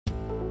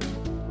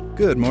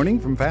Good morning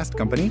from Fast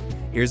Company.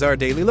 Here's our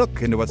daily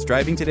look into what's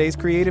driving today's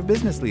creative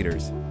business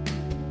leaders.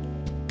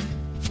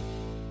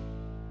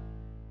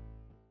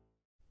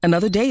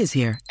 Another day is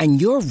here,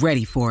 and you're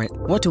ready for it.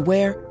 What to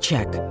wear?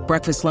 Check.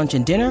 Breakfast, lunch,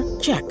 and dinner?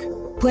 Check.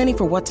 Planning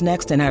for what's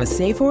next and how to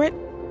save for it?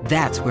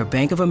 That's where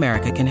Bank of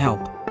America can help.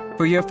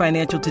 For your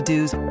financial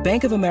to-dos,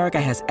 Bank of America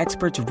has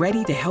experts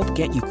ready to help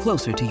get you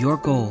closer to your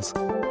goals.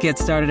 Get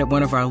started at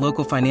one of our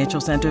local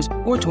financial centers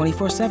or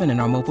 24/7 in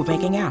our mobile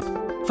banking app.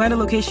 Find a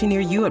location near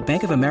you at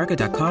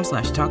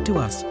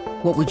bankofamerica.com/talktous.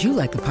 What would you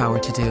like the power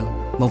to do?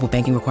 Mobile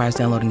banking requires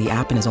downloading the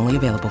app and is only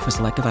available for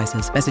select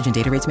devices. Message and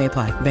data rates may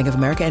apply. Bank of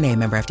America N.A.,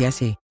 member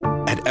FDIC.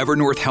 At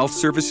Evernorth Health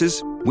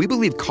Services, we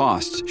believe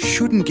costs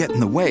shouldn't get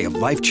in the way of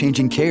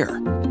life-changing care,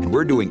 and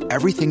we're doing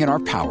everything in our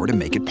power to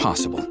make it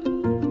possible.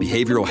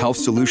 Behavioral health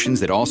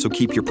solutions that also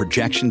keep your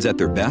projections at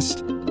their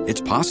best?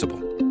 It's possible.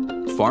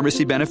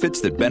 Pharmacy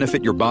benefits that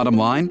benefit your bottom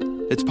line?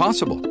 It's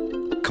possible.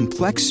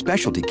 Complex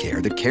specialty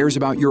care that cares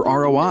about your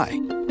ROI?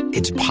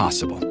 It's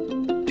possible.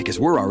 Because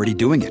we're already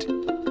doing it.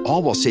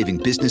 All while saving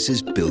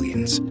businesses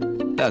billions.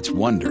 That's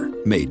Wonder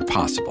made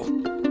possible.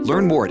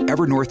 Learn more at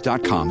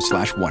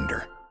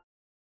evernorth.com/wonder.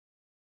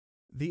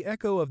 The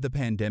echo of the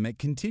pandemic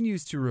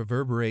continues to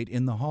reverberate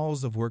in the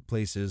halls of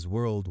workplaces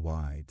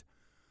worldwide.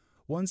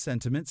 One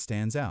sentiment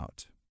stands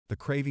out: the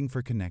craving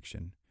for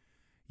connection.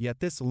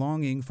 Yet this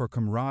longing for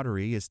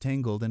camaraderie is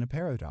tangled in a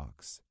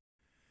paradox.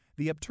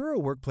 The Apturo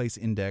Workplace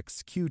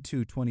Index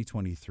Q2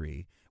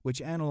 2023,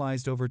 which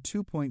analyzed over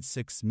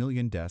 2.6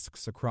 million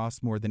desks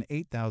across more than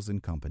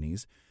 8,000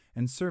 companies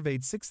and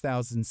surveyed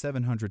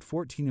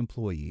 6,714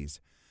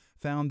 employees,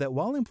 found that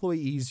while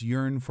employees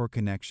yearn for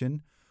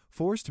connection,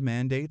 forced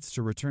mandates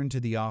to return to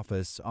the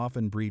office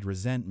often breed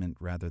resentment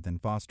rather than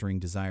fostering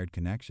desired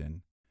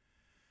connection.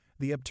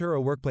 The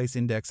Apturo Workplace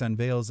Index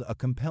unveils a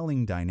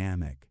compelling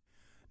dynamic.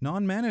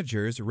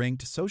 Non-managers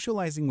ranked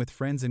socializing with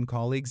friends and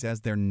colleagues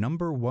as their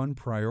number one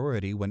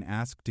priority when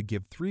asked to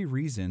give 3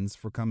 reasons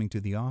for coming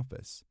to the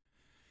office.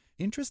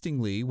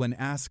 Interestingly, when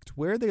asked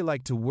where they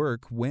like to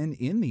work when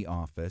in the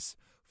office,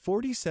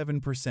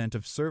 47%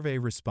 of survey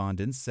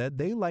respondents said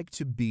they like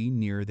to be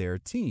near their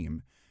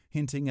team,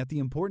 hinting at the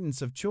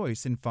importance of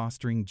choice in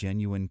fostering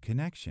genuine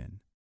connection.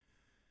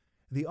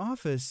 The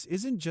office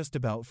isn't just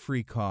about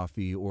free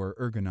coffee or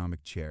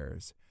ergonomic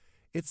chairs.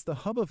 It's the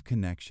hub of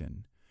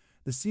connection.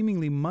 The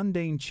seemingly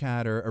mundane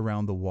chatter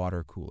around the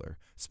water cooler,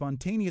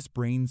 spontaneous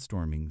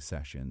brainstorming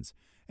sessions,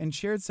 and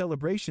shared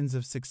celebrations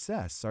of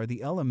success are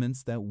the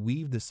elements that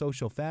weave the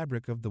social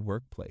fabric of the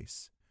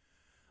workplace.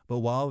 But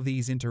while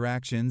these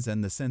interactions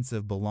and the sense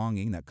of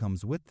belonging that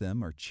comes with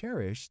them are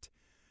cherished,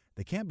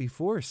 they can't be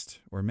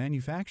forced or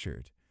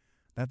manufactured.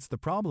 That's the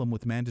problem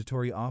with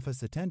mandatory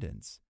office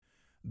attendance.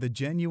 The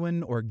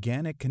genuine,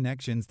 organic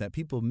connections that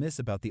people miss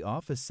about the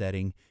office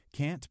setting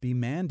can't be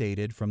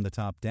mandated from the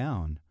top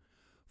down.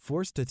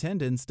 Forced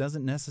attendance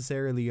doesn't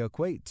necessarily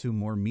equate to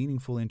more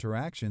meaningful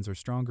interactions or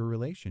stronger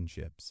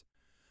relationships.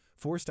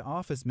 Forced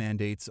office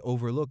mandates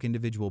overlook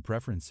individual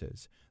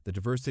preferences, the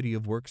diversity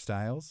of work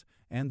styles,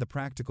 and the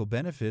practical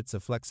benefits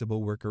of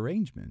flexible work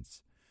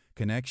arrangements.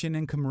 Connection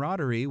and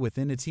camaraderie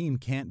within a team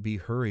can't be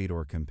hurried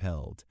or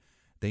compelled.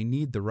 They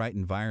need the right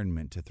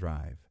environment to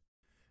thrive.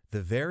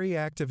 The very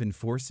act of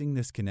enforcing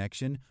this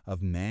connection,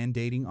 of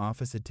mandating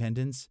office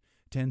attendance,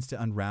 tends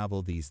to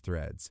unravel these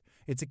threads.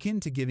 It's akin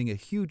to giving a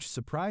huge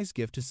surprise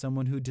gift to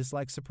someone who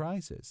dislikes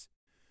surprises.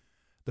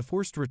 The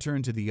forced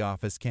return to the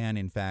office can,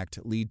 in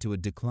fact, lead to a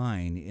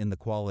decline in the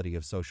quality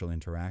of social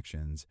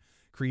interactions,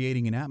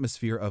 creating an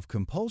atmosphere of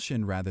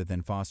compulsion rather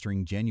than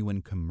fostering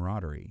genuine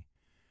camaraderie.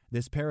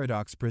 This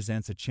paradox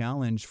presents a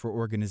challenge for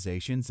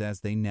organizations as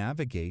they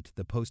navigate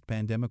the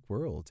post-pandemic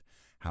world.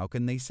 How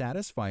can they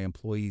satisfy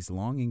employees'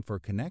 longing for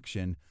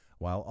connection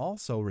while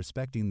also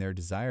respecting their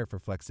desire for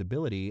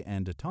flexibility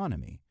and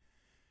autonomy?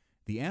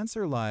 The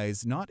answer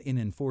lies not in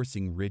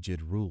enforcing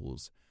rigid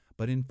rules,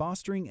 but in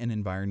fostering an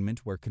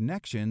environment where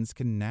connections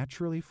can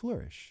naturally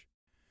flourish.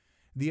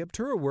 The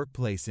Apturo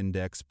Workplace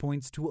Index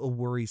points to a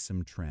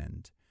worrisome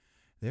trend.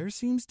 There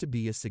seems to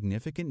be a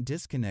significant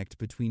disconnect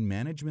between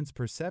management's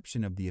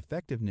perception of the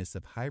effectiveness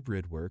of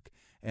hybrid work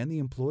and the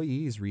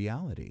employee's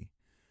reality.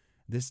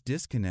 This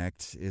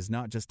disconnect is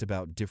not just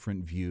about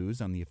different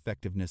views on the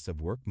effectiveness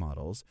of work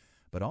models,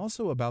 but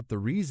also about the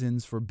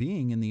reasons for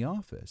being in the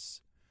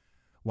office.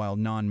 While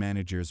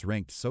non-managers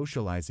ranked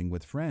socializing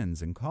with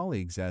friends and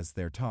colleagues as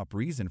their top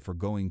reason for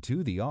going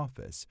to the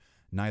office,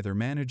 neither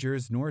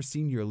managers nor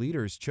senior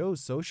leaders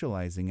chose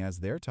socializing as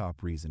their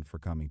top reason for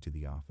coming to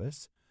the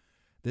office.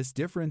 This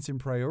difference in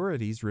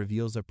priorities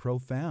reveals a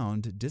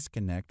profound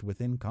disconnect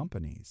within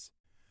companies.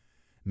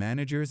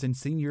 Managers and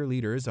senior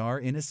leaders are,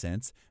 in a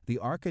sense, the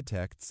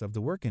architects of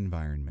the work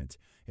environment.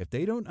 If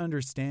they don't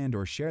understand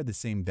or share the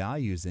same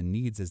values and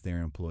needs as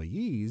their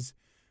employees,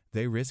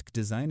 they risk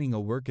designing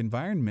a work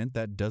environment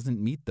that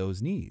doesn't meet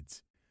those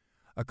needs.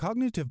 A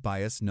cognitive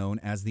bias known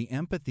as the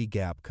empathy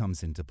gap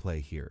comes into play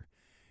here.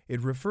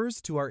 It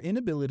refers to our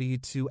inability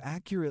to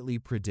accurately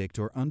predict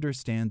or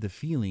understand the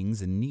feelings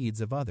and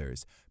needs of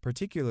others,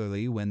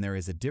 particularly when there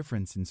is a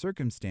difference in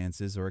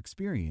circumstances or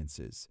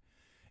experiences.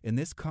 In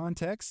this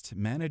context,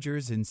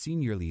 managers and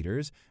senior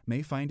leaders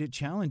may find it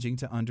challenging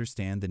to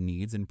understand the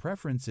needs and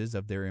preferences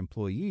of their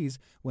employees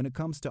when it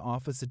comes to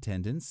office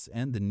attendance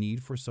and the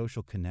need for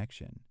social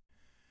connection.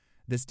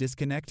 This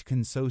disconnect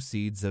can sow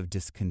seeds of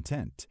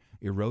discontent,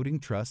 eroding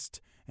trust,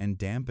 and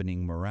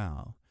dampening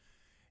morale.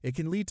 It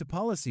can lead to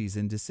policies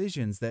and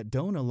decisions that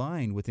don't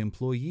align with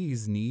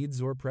employees' needs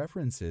or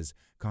preferences,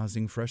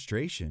 causing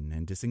frustration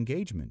and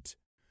disengagement.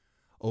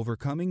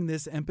 Overcoming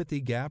this empathy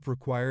gap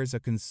requires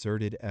a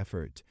concerted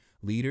effort.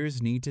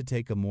 Leaders need to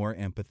take a more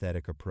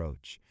empathetic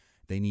approach.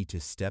 They need to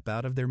step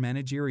out of their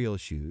managerial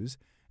shoes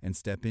and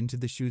step into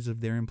the shoes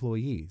of their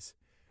employees.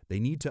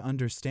 They need to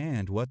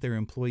understand what their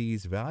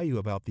employees value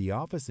about the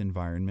office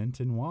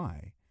environment and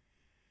why.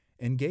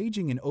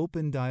 Engaging in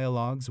open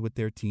dialogues with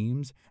their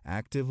teams,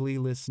 actively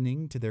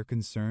listening to their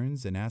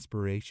concerns and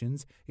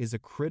aspirations is a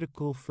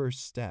critical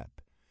first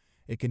step.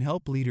 It can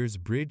help leaders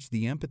bridge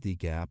the empathy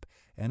gap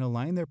and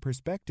align their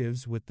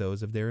perspectives with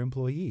those of their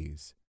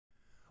employees.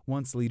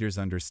 Once leaders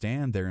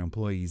understand their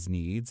employees'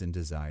 needs and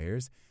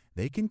desires,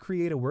 they can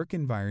create a work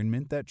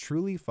environment that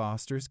truly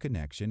fosters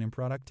connection and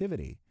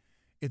productivity.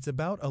 It's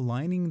about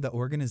aligning the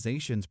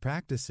organization's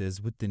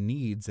practices with the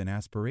needs and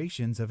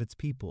aspirations of its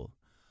people.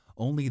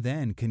 Only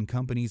then can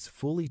companies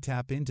fully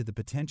tap into the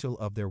potential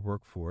of their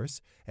workforce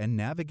and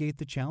navigate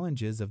the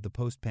challenges of the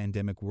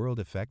post-pandemic world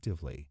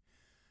effectively.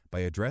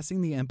 By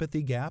addressing the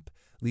empathy gap,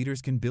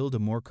 leaders can build a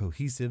more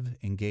cohesive,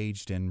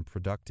 engaged, and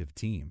productive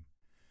team.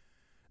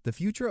 The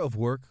future of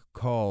work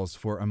calls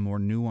for a more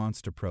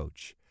nuanced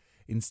approach.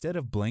 Instead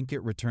of blanket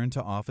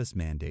return-to-office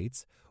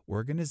mandates,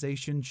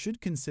 organizations should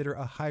consider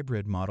a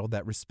hybrid model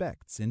that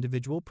respects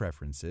individual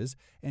preferences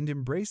and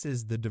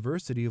embraces the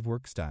diversity of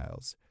work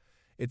styles.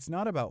 It's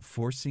not about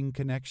forcing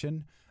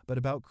connection, but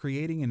about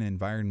creating an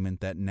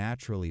environment that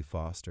naturally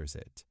fosters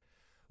it.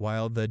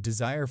 While the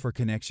desire for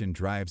connection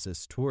drives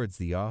us towards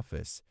the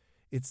office,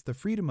 it's the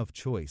freedom of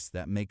choice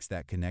that makes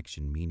that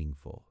connection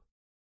meaningful.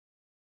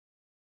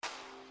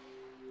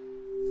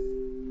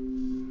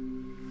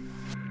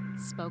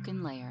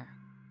 Spoken Layer.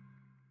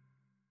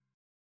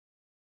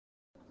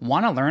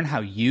 Want to learn how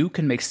you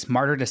can make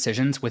smarter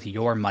decisions with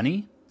your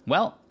money?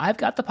 Well, I've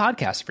got the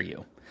podcast for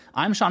you.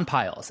 I'm Sean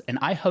Piles, and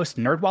I host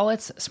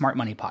NerdWallet's Smart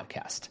Money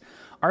Podcast.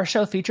 Our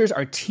show features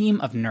our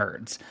team of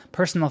nerds,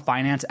 personal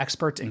finance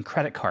experts in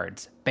credit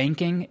cards,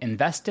 banking,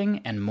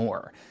 investing, and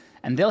more.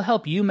 And they'll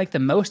help you make the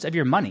most of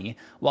your money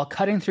while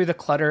cutting through the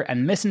clutter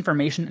and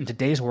misinformation in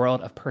today's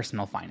world of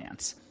personal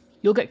finance.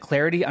 You'll get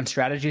clarity on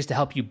strategies to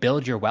help you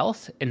build your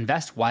wealth,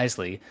 invest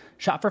wisely,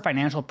 shop for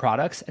financial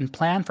products, and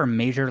plan for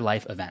major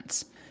life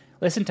events.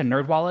 Listen to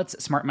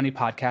NerdWallet's Smart Money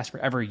Podcast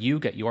wherever you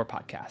get your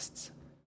podcasts.